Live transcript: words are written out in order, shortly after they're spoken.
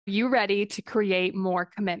You ready to create more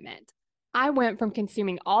commitment? I went from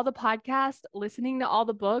consuming all the podcasts, listening to all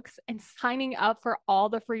the books, and signing up for all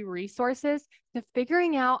the free resources to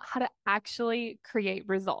figuring out how to actually create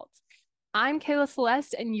results. I'm Kayla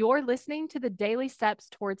Celeste, and you're listening to the Daily Steps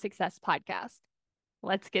Toward Success podcast.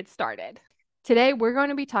 Let's get started. Today, we're going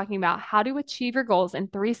to be talking about how to achieve your goals in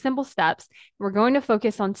three simple steps. We're going to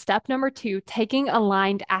focus on step number two, taking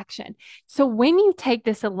aligned action. So, when you take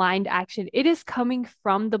this aligned action, it is coming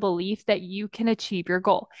from the belief that you can achieve your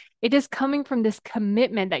goal. It is coming from this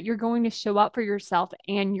commitment that you're going to show up for yourself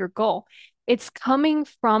and your goal. It's coming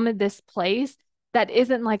from this place that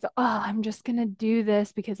isn't like, oh, I'm just going to do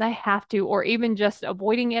this because I have to, or even just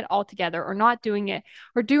avoiding it altogether or not doing it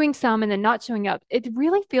or doing some and then not showing up. It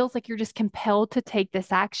really feels like you're just compelled to take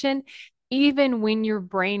this action, even when your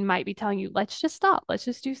brain might be telling you, let's just stop, let's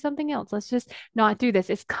just do something else, let's just not do this.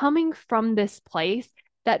 It's coming from this place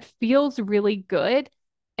that feels really good.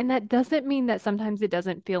 And that doesn't mean that sometimes it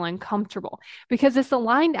doesn't feel uncomfortable because this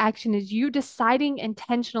aligned action is you deciding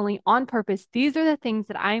intentionally on purpose, these are the things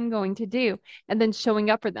that I'm going to do, and then showing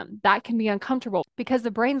up for them. That can be uncomfortable because the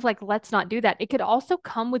brain's like, let's not do that. It could also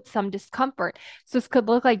come with some discomfort. So this could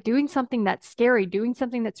look like doing something that's scary, doing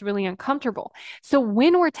something that's really uncomfortable. So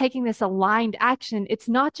when we're taking this aligned action, it's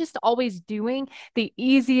not just always doing the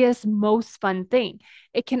easiest, most fun thing.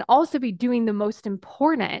 It can also be doing the most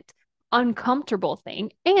important uncomfortable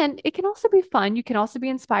thing. And it can also be fun. You can also be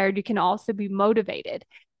inspired. You can also be motivated.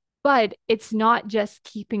 But it's not just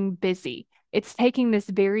keeping busy. It's taking this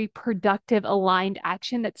very productive, aligned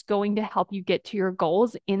action that's going to help you get to your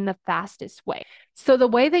goals in the fastest way. So, the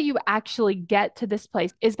way that you actually get to this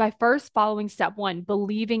place is by first following step one,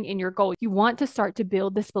 believing in your goal. You want to start to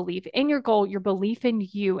build this belief in your goal, your belief in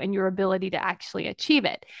you, and your ability to actually achieve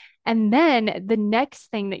it. And then the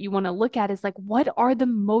next thing that you want to look at is like, what are the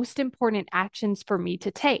most important actions for me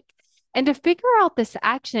to take? And to figure out this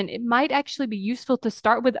action, it might actually be useful to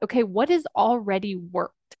start with, okay, what has already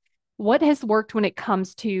worked? What has worked when it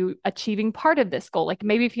comes to achieving part of this goal? Like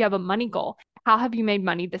maybe if you have a money goal, how have you made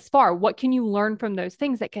money this far? What can you learn from those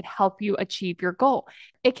things that could help you achieve your goal?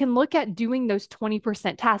 It can look at doing those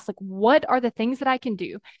 20% tasks. Like, what are the things that I can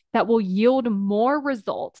do that will yield more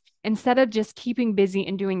results instead of just keeping busy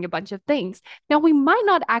and doing a bunch of things? Now, we might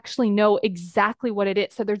not actually know exactly what it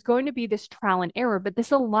is. So there's going to be this trial and error, but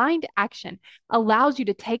this aligned action allows you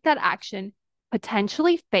to take that action,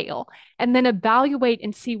 potentially fail, and then evaluate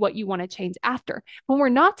and see what you want to change after. When we're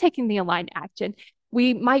not taking the aligned action,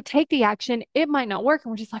 we might take the action, it might not work,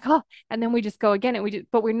 and we're just like, oh, and then we just go again, and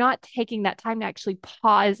but we're not taking that time to actually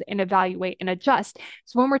pause and evaluate and adjust.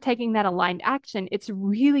 So when we're taking that aligned action, it's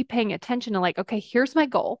really paying attention to like, okay, here's my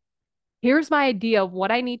goal, here's my idea of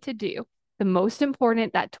what I need to do, the most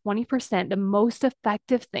important, that 20%, the most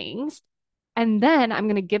effective things, and then I'm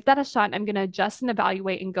going to give that a shot. I'm going to adjust and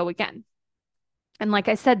evaluate and go again. And like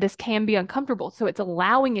I said, this can be uncomfortable. So it's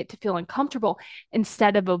allowing it to feel uncomfortable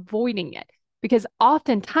instead of avoiding it. Because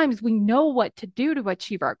oftentimes we know what to do to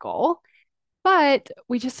achieve our goal, but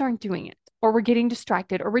we just aren't doing it, or we're getting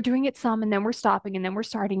distracted, or we're doing it some and then we're stopping and then we're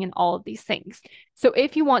starting and all of these things. So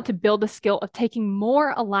if you want to build a skill of taking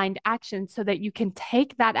more aligned action so that you can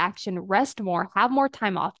take that action, rest more, have more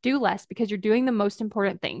time off, do less because you're doing the most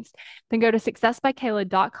important things, then go to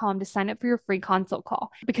successbykayla.com to sign up for your free consult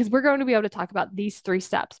call because we're going to be able to talk about these three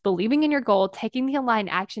steps: believing in your goal, taking the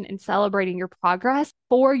aligned action, and celebrating your progress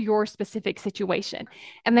for your specific situation.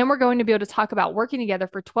 And then we're going to be able to talk about working together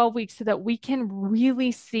for 12 weeks so that we can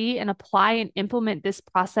really see and apply and implement this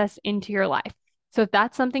process into your life. So if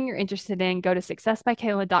that's something you're interested in, go to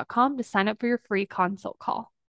successbykayla.com to sign up for your free consult call.